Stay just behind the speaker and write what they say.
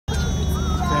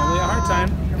time,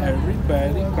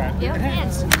 everybody clap your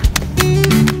hands.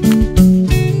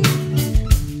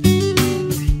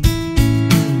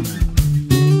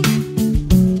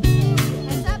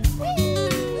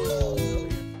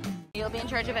 You'll be in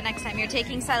charge of it next time. You're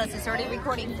taking Silas. It's already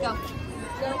recording. Go.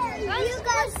 You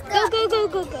guys go.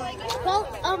 Go. Well,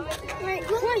 right,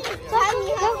 come on.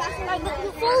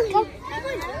 Go.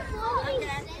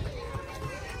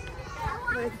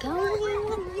 We're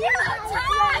going. Yeah,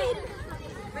 tied.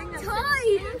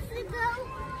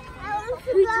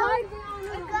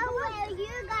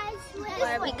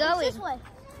 Where are we going? This way.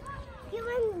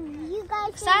 You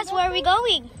guys. Sas, where are we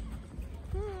going?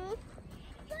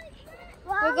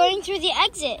 We're going through the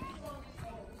exit.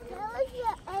 Where is the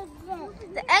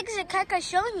exit? The exit Kaka's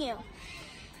showing you.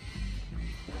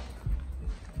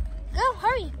 Go,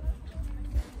 hurry.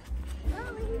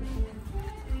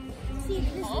 See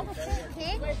this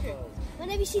okay?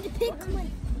 Whenever you see the pig, come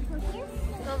on.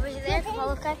 Go over there,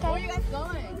 follow Kaka. Where are you guys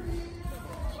going?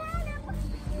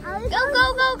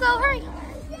 Go, hurry.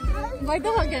 Vai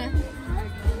devagar.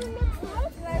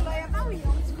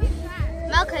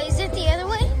 Malka, is it the other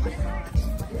way?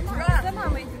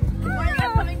 Why are you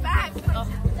guys coming back?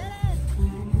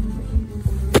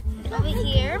 Over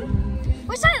here.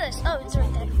 Where's Silas? Oh, it's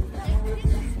right there.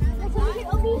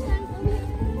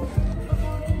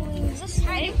 Is this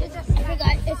right? I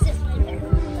forgot. It's this right there.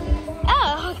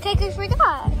 Oh, Kaka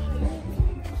forgot.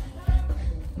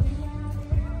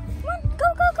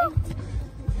 Come on, go.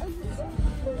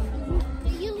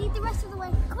 You lead the rest of the way.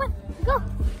 Come on, go.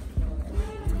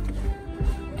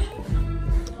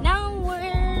 Now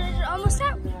we're almost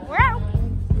out. We're out.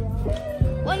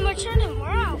 One more turn and we're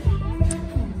out.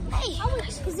 Hey,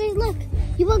 Because there's, look,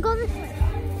 you want to go this way?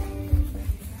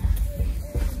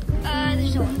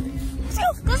 There's no one.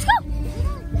 Let's go.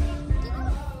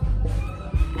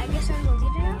 I guess I'm the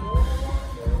leader now.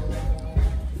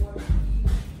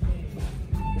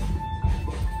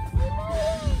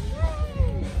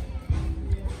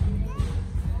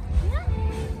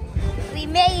 We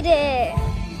made it.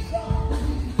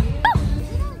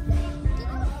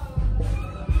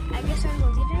 I guess I'm the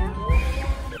leader now.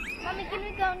 Mommy, can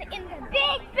we go in the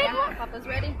big one? Papa's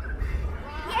ready.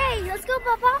 Yay, let's go,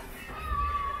 Papa.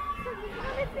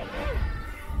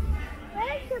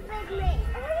 Where's the big lake?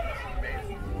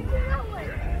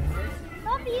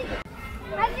 Bobby,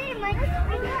 I did my.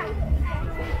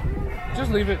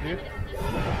 Just leave it, dude.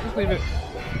 Just leave it.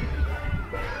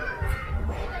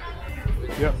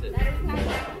 Yep.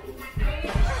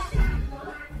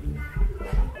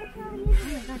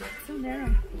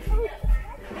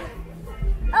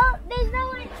 Oh, there's no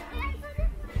one.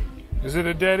 Is it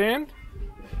a dead end?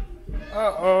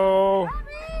 Uh-oh.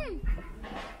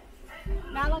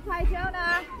 Malachi,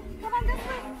 Jonah. Come on this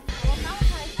way. Well,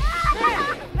 Malachi.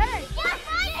 Better.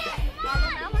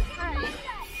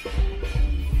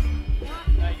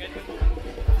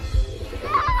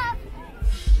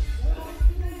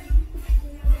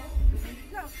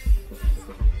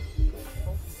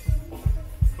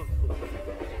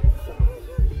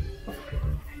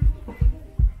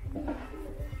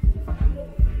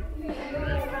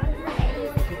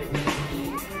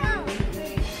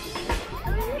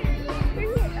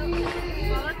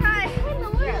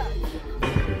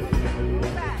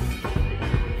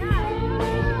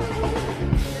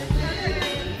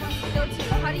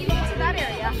 How do you get to that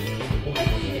area?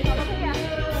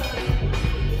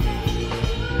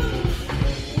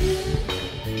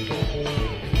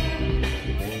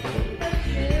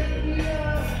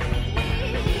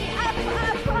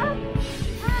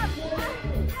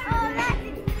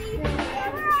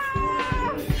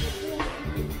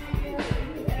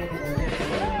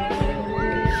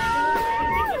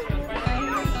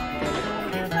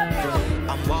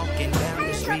 I'm walking down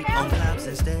the street on clouds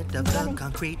instead of the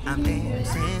concrete. I'm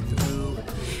dancing through.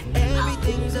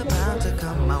 Everything's about to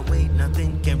come my way.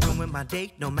 Nothing can ruin my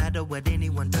day. No matter what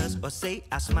anyone does or say,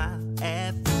 I smile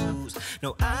at fools.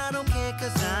 No, I don't care,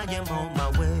 cause I am on my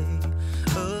way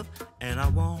up. And I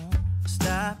won't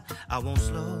stop, I won't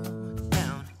slow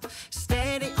down.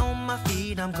 Steady on my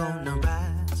feet, I'm gonna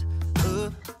rise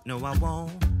up. No, I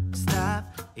won't stop,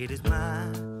 it is my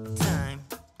time.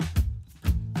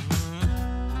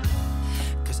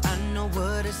 I know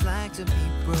what it's like to be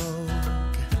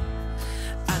broke.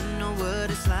 I know what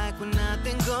it's like when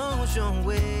nothing goes your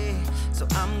way. So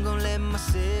I'm gonna let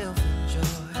myself enjoy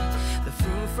the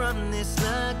fruit from this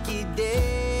lucky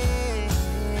day.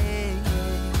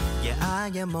 Yeah, I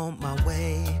am on my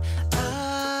way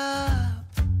up.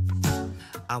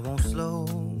 I won't slow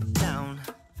down.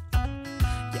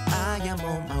 Yeah, I am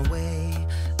on my way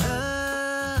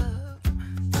up.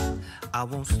 I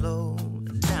won't slow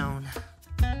down.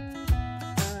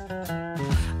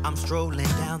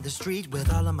 strolling down the street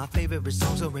with all of my favorite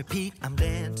songs on repeat. I'm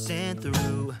dancing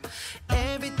through.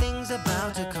 Everything's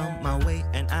about to come my way,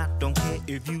 and I don't care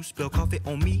if you spill coffee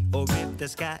on me or if the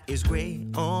sky is gray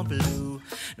or blue.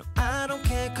 No, I don't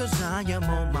care, 'cause I am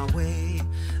on my way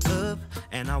up,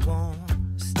 and I won't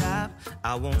stop,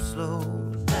 I won't slow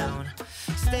down.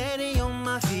 Steady on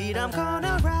my feet, I'm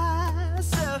gonna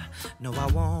rise up. No, I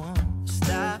won't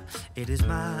stop, it is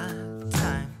my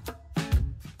time.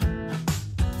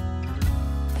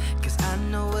 'Cause I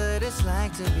know what it's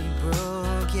like to be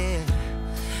broke, yeah.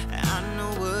 I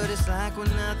know what it's like when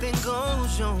nothing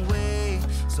goes your way.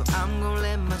 So I'm gonna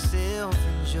let myself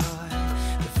enjoy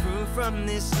the fruit from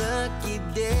this lucky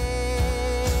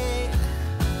day.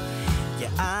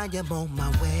 Yeah, I am on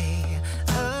my way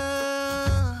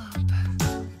up,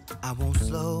 I won't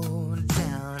slow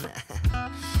down.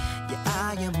 Yeah,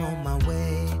 I am on my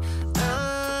way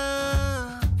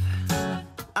up,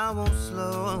 I won't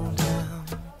slow down.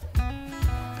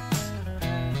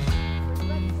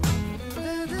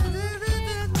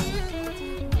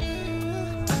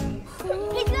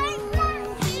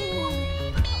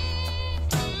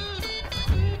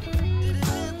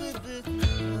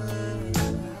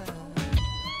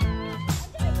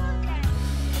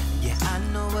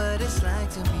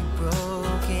 To be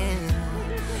broken,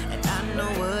 and I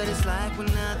know what it's like when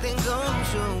nothing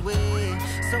goes your way.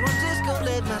 So I'm just gonna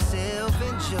let myself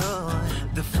enjoy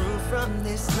the fruit from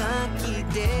this lucky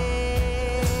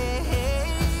day.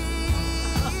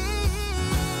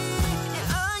 Yeah,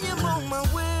 I am on my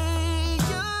way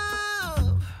up,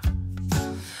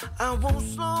 I won't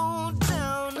slow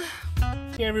down.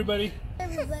 Okay, everybody.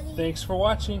 Thanks for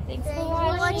watching. Thanks for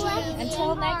watching.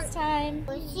 Until next time.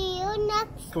 We'll see you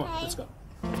next time. Come on, let's go.